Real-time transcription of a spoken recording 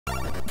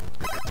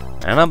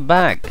And I'm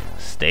back.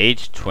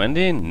 Stage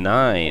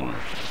 29.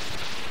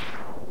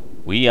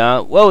 We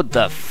are... What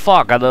the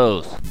fuck are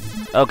those?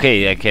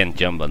 Okay, I can't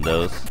jump on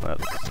those.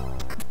 That's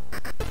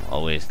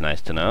always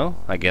nice to know.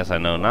 I guess I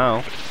know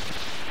now.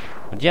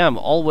 But yeah, I'm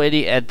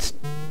already at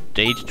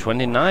stage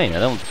 29. I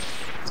don't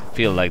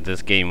feel like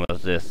this game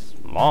was this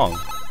long.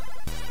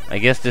 I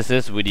guess this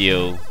is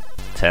video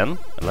 10,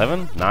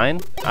 11,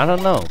 9? I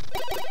don't know.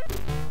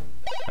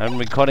 I'm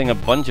recording a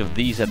bunch of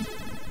these at...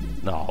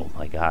 Oh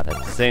my god, at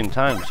the same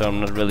time, so I'm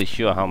not really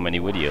sure how many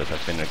videos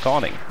I've been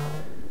recording.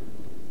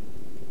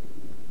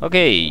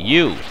 Okay,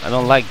 you. I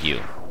don't like you.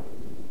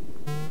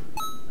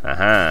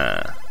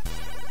 Aha.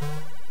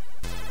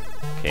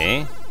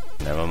 Okay,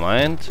 never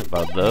mind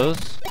about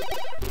those.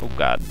 Oh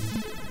god.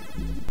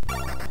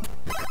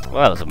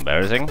 Well, that's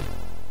embarrassing.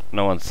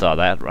 No one saw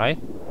that, right?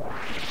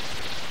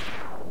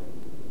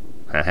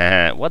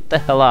 Haha, what the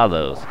hell are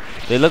those?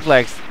 They look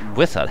like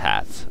wizard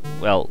hats.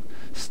 Well,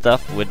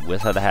 stuff with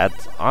wizard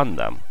hats on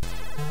them.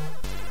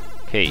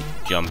 Okay,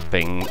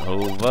 jumping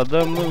over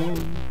the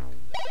moon.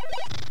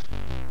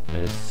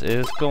 This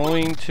is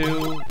going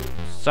to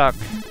suck.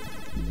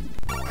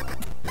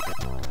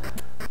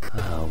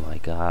 Oh my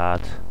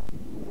god.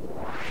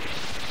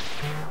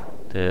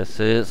 This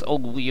is... Oh,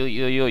 yo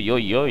yo yo yo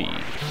yo.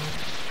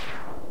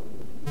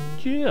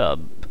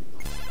 Jump.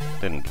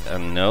 Didn't...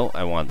 no,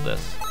 I want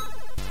this.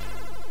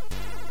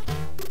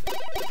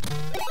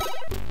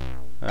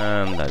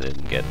 And I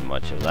didn't get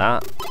much of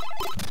that.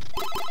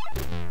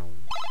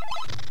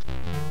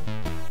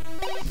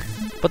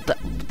 But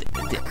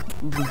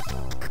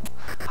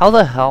how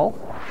the hell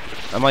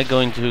am I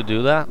going to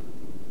do that?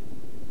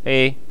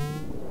 Hey.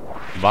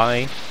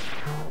 Bye.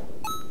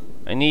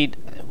 I need...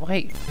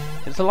 Wait.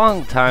 It's a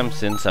long time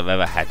since I've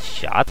ever had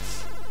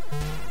shots.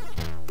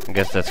 I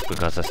guess that's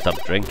because I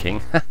stopped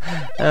drinking.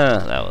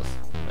 That was...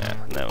 yeah,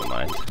 never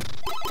mind.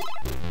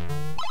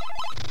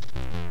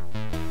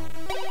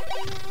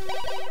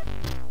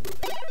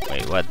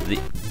 Wait, what the...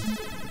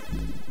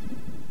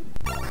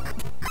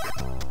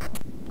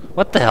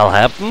 What the hell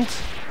happened?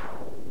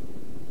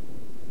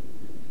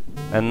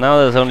 And now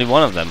there's only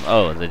one of them.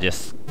 Oh, they're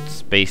just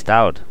spaced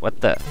out.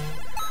 What the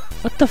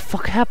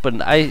fuck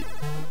happened?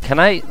 Can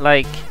I,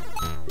 like...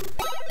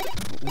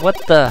 What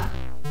the...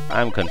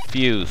 I'm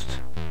confused.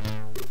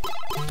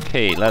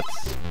 Okay,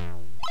 let's...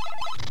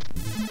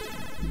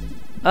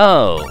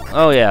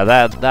 Oh yeah,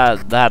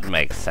 that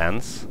makes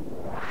sense.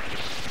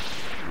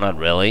 Not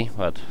really,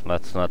 but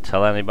let's not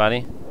tell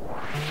anybody.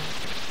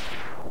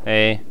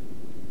 Hey,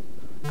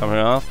 come here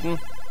often?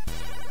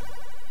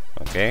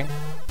 Okay.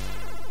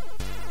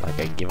 Like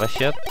I give a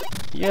shit?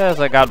 Yes,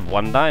 I got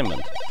 1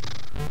 diamond.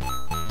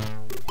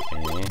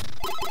 Okay.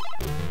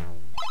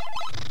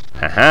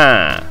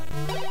 Haha!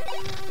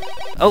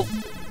 Oh,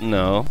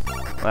 no.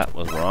 That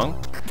was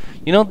wrong.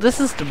 You know, this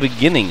is the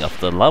beginning of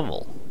the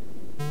level.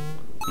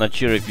 Not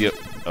sure if you're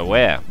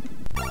aware.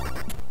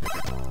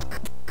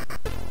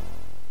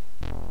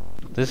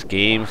 This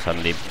game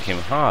suddenly became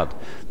hard.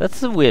 That's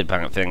the weird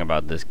thing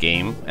about this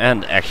game,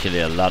 and actually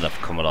a lot of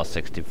Commodore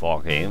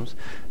 64 games.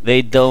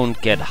 They don't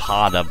get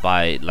harder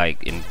by,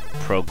 like, in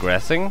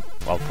progressing.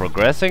 While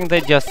progressing,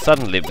 they just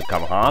suddenly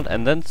become hard,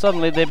 and then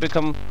suddenly they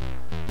become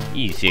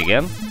easy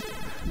again.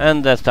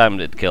 And this time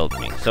it killed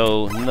me,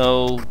 so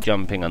no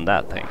jumping on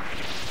that thing.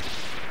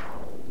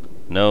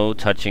 No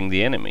touching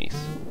the enemies.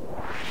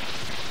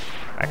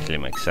 Actually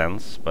makes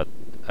sense, but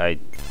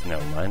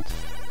never mind.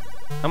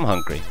 I'm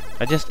hungry.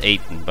 I just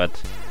ate,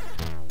 but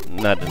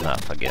not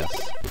enough, I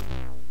guess.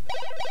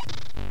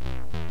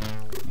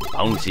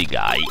 Bouncy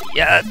guy.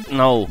 Yeah,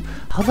 no.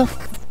 How the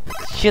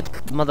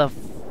shit, mother...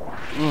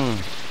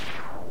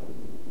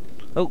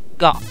 Oh,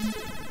 God.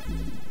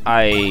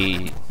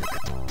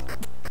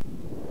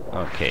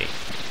 Okay.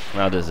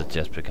 Now this is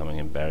just becoming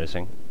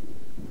embarrassing.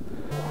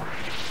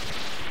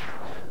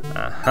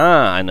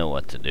 Aha, I know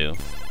what to do.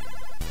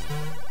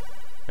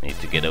 I need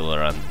to get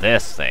over on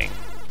this thing.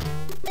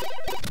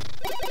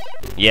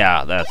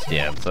 Yeah, that's the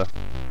answer.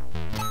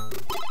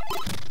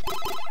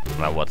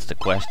 Now what's the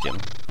question?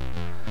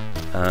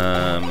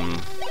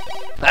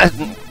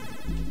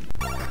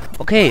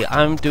 Okay,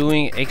 I'm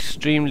doing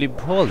extremely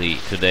poorly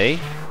today.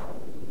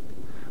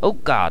 Oh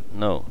god,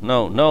 no,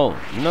 no, no,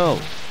 no.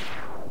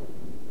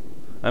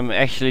 I'm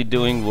actually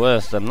doing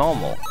worse than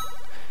normal.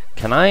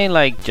 Can I,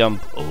 like,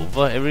 jump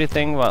over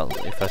everything while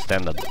if I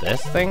stand on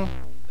this thing?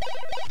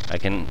 I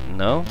can...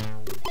 no?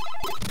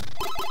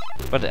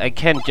 But I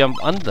can't jump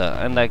under,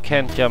 and I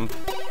can't jump...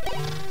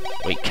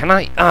 Wait, can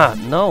I? Ah,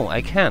 no,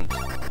 I can't.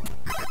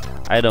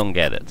 I don't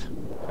get it.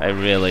 I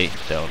really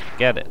don't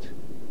get it.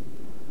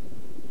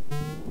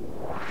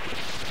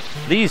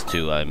 These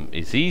two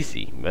is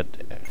easy, but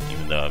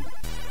even though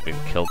I've been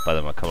killed by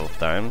them a couple of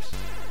times.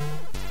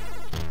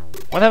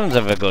 What happens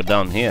if I go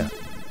down here?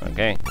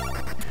 Okay.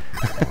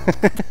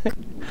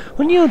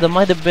 Who knew there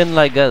might have been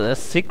like a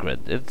secret?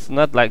 It's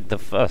not like the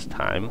first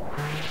time.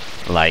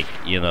 Like,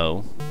 you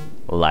know,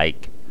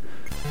 like...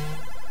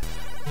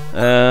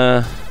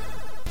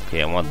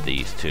 Okay, I want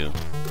these two.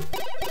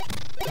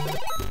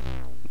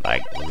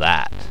 Like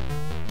that.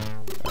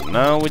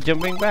 now we're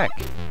jumping back.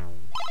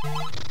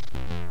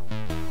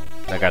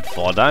 I got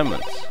 4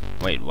 diamonds.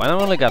 Wait, why I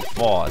only got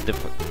 4? Did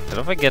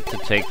I forget to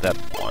take that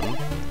one?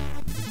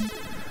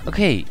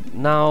 Okay,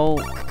 now...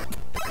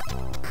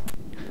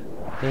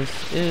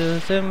 This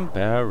is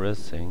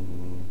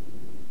embarrassing.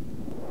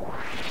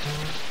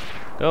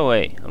 Go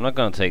away. I'm not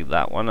gonna take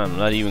that one. I'm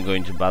not even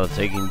going to bother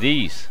taking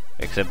these.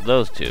 Except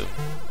those 2.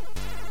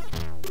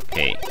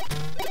 Okay.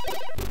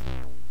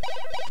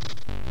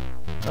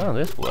 Oh,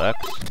 this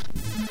works.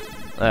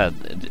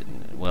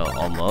 Well,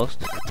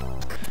 almost.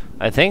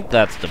 I think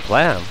that's the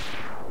plan.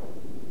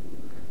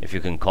 If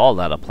you can call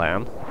that a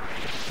plan.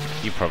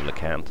 You probably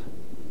can't.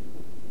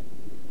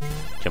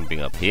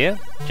 Jumping up here,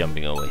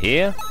 jumping over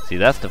here. See,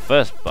 that's the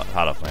first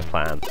part of my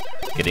plan.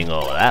 Getting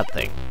over that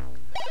thing.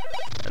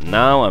 And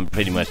now I'm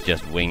pretty much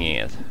just winging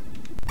it.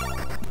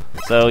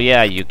 So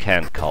yeah, you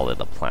can't call it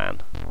a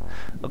plan.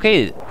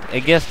 Okay, I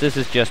guess this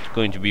is just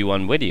going to be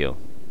one video.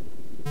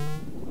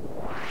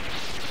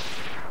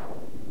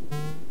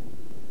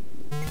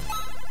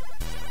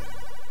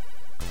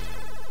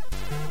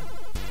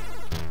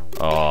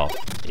 Oh,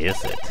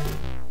 is it?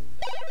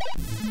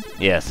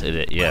 Yes, it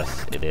is.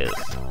 Yes, it is.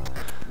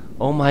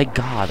 Oh my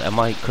god,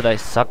 could I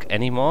suck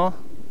anymore?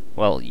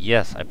 Well,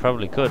 yes, I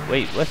probably could.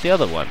 Wait, where's the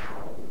other one?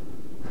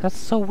 That's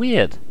so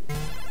weird.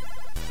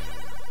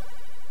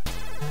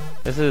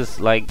 This is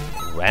like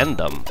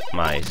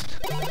randomized.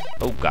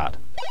 Oh god.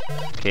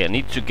 Okay, I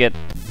need to get...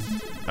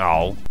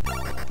 Oh.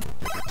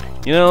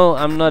 You know,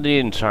 I'm not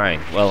even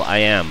trying. Well, I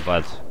am,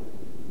 but...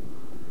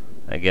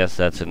 I guess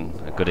that's a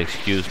good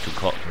excuse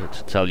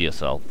to tell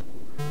yourself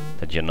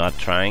that you're not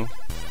trying.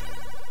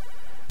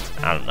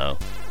 I don't know.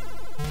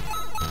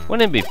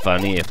 Wouldn't it be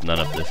funny if none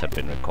of this had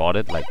been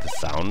recorded, like the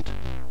sound?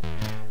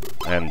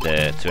 And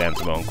to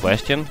answer my own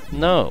question,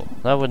 no,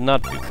 that would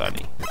not be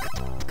funny.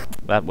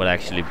 That would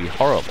actually be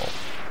horrible.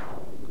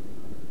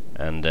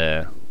 And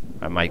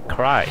I might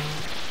cry.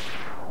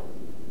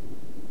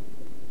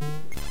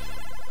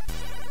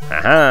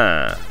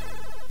 Aha!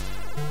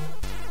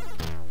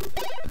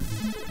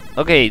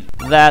 Okay,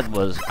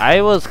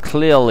 I was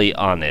clearly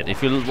on it.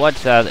 If you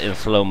watch that in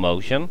slow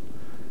motion,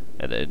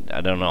 I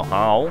don't know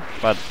how,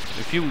 but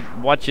if you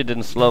watch it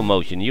in slow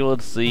motion, you will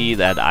see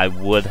that I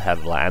would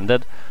have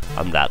landed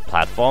on that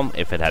platform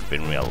if it had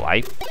been real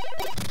life.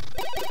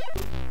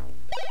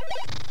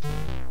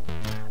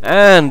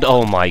 And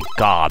oh my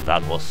god,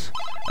 that was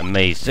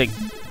amazing.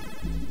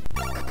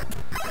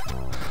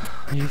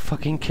 Are you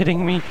fucking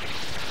kidding me?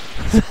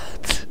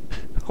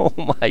 Oh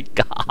my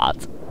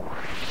god.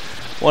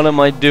 What am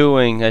I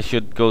doing? I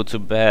should go to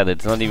bed.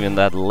 It's not even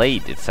that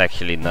late. It's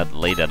actually not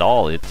late at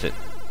all.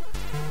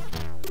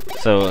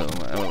 So,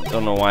 I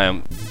don't know why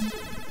I'm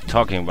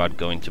talking about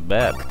going to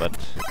bed, but...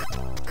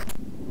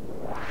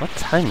 What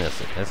time is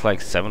it? It's like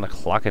 7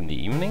 o'clock in the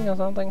evening or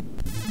something?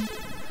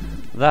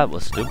 That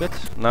was stupid.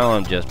 Now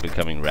I'm just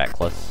becoming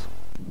reckless.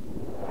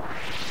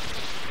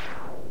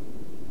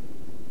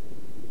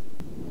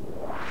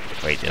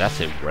 Wait, did I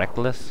say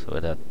reckless?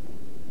 Or that...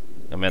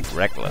 I meant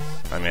reckless.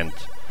 I meant...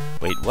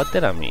 Wait, what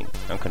did I mean?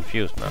 I'm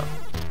confused now.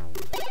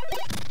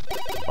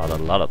 About a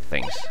lot of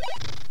things.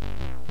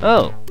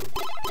 Oh!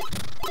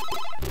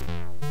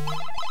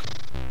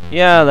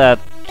 Yeah,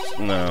 that's...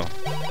 no.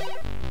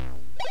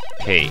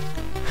 Okay.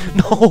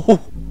 No!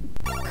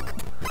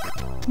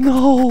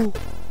 No!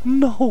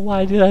 No,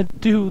 why did I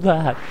do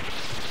that?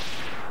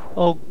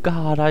 Oh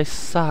god, I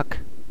suck.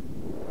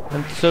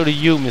 And so do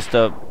you,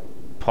 Mr.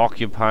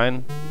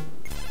 Porcupine.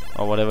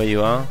 Or whatever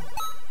you are.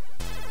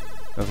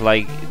 It's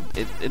like,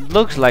 it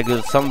looks like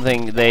it's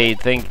something they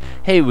think,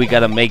 hey, we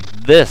gotta make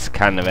this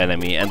kind of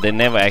enemy, and they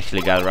never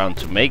actually got around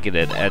to making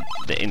it.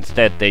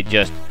 Instead, they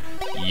just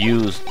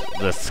used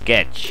the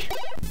sketch.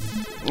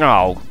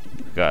 Oh,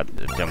 god,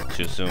 it jumped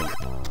too soon.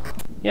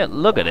 Yeah,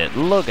 look at it,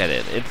 look at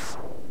it. It's,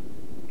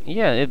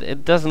 yeah,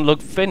 it doesn't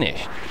look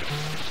finished.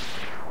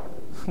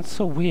 It's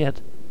so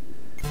weird.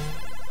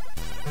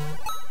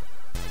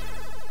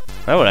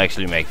 That would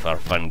actually make for a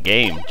fun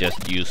game,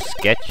 just use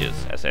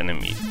sketches as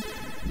enemies.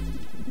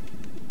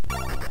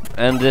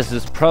 And this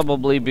is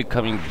probably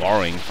becoming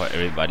boring for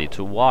everybody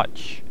to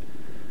watch.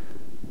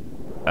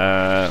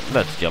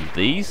 Let's jump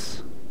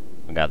these.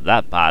 We got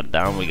that part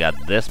down, we got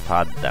this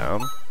part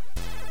down.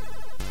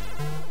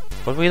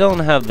 But we don't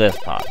have this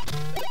part.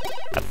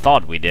 I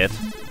thought we did.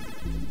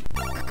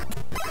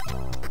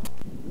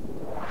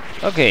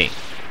 Okay.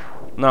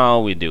 Now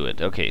we do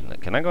it. Okay,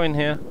 can I go in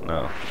here?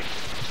 No.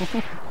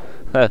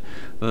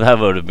 That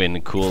would have been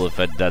cool if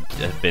that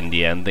had been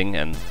the ending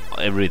and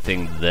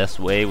everything this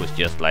way was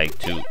just like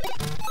to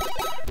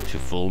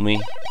fool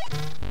me.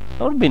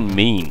 That would have been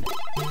mean.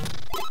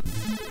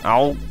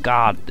 Oh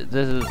god,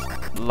 this is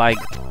like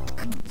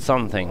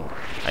something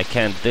I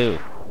can't do.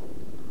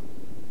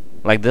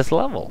 Like this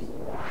level.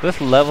 This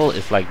level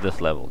is like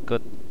this level.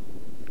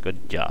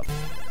 Good job.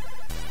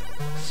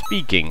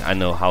 Speaking, I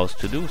know how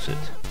to do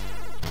it.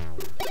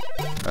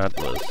 That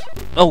was...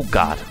 Oh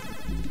god.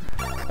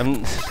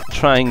 I'm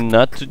trying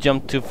not to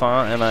jump too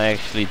far, and I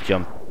actually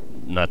jumped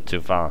not too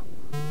far.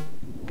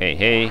 Okay,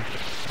 hey,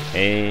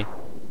 hey,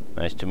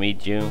 Nice to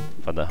meet you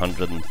for the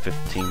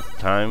 115th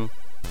time.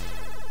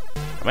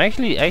 I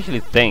actually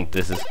think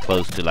this is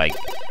close to like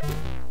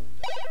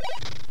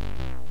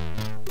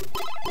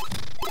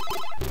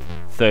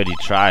 30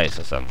 tries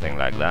or something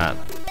like that.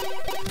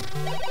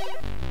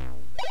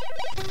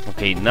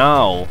 Okay,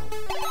 now.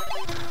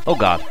 Oh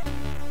god.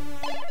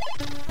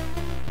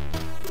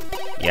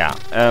 Yeah,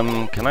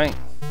 can I?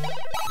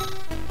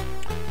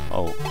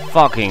 Oh,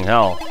 fucking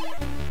hell.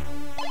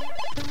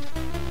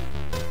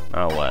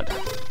 Now what?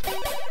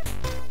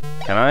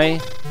 Can I?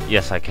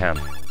 Yes, I can.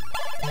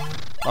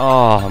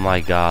 Oh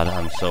my god,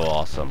 I'm so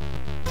awesome.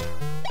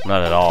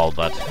 Not at all,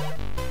 but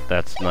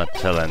that's not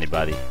tell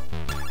anybody.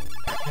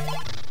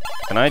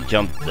 Can I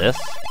jump this?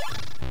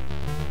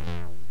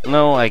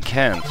 No, I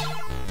can't.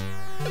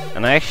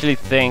 And I actually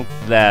think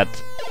that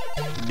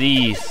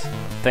these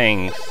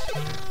things...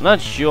 I'm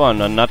not sure,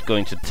 I'm not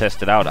going to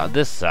test it out.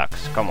 This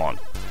sucks, come on.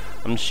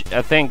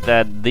 I think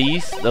that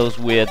those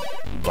weird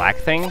black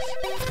things,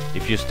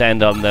 if you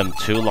stand on them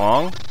too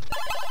long...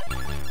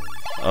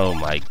 Oh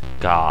my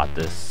god,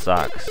 this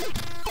sucks.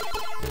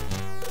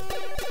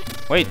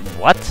 Wait,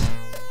 what?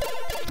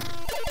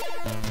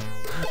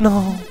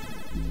 No!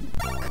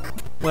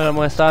 Where am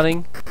I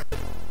starting?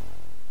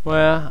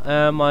 Where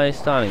am I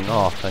starting?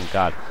 Oh, thank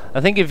god.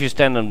 I think if you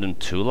stand on them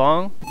too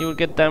long, you will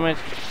get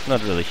damaged.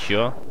 Not really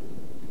sure.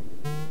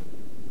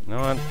 You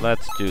know what?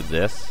 Let's do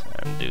this,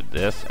 and do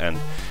this, and...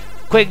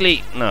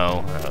 Quickly!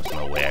 No, there's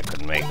no way I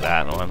could make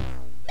that one.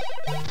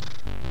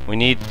 We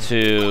need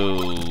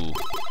to...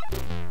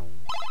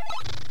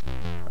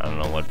 I don't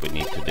know what we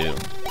need to do.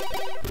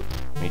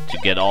 We need to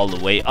get all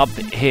the way up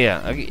here.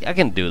 I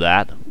can do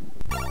that.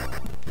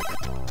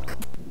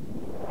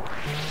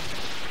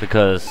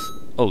 Because...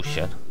 Oh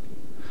shit.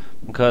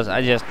 Because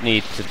I just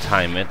need to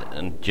time it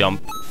and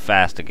jump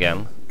fast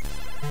again.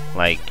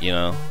 Like, you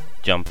know,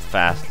 jump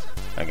fast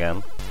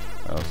again.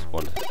 That was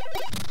one.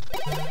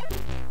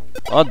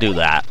 I'll do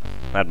that.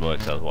 That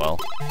works as well.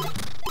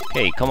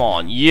 Okay, come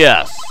on.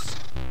 Yes!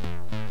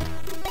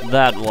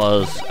 That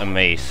was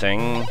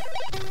amazing.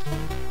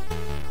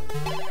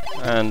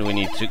 And we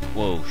need to...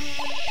 Whoa,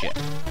 shit.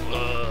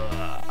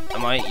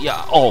 Am I...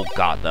 Yeah. Oh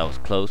god, that was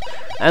close.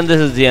 And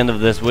this is the end of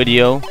this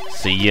video.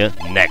 See you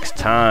next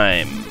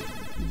time.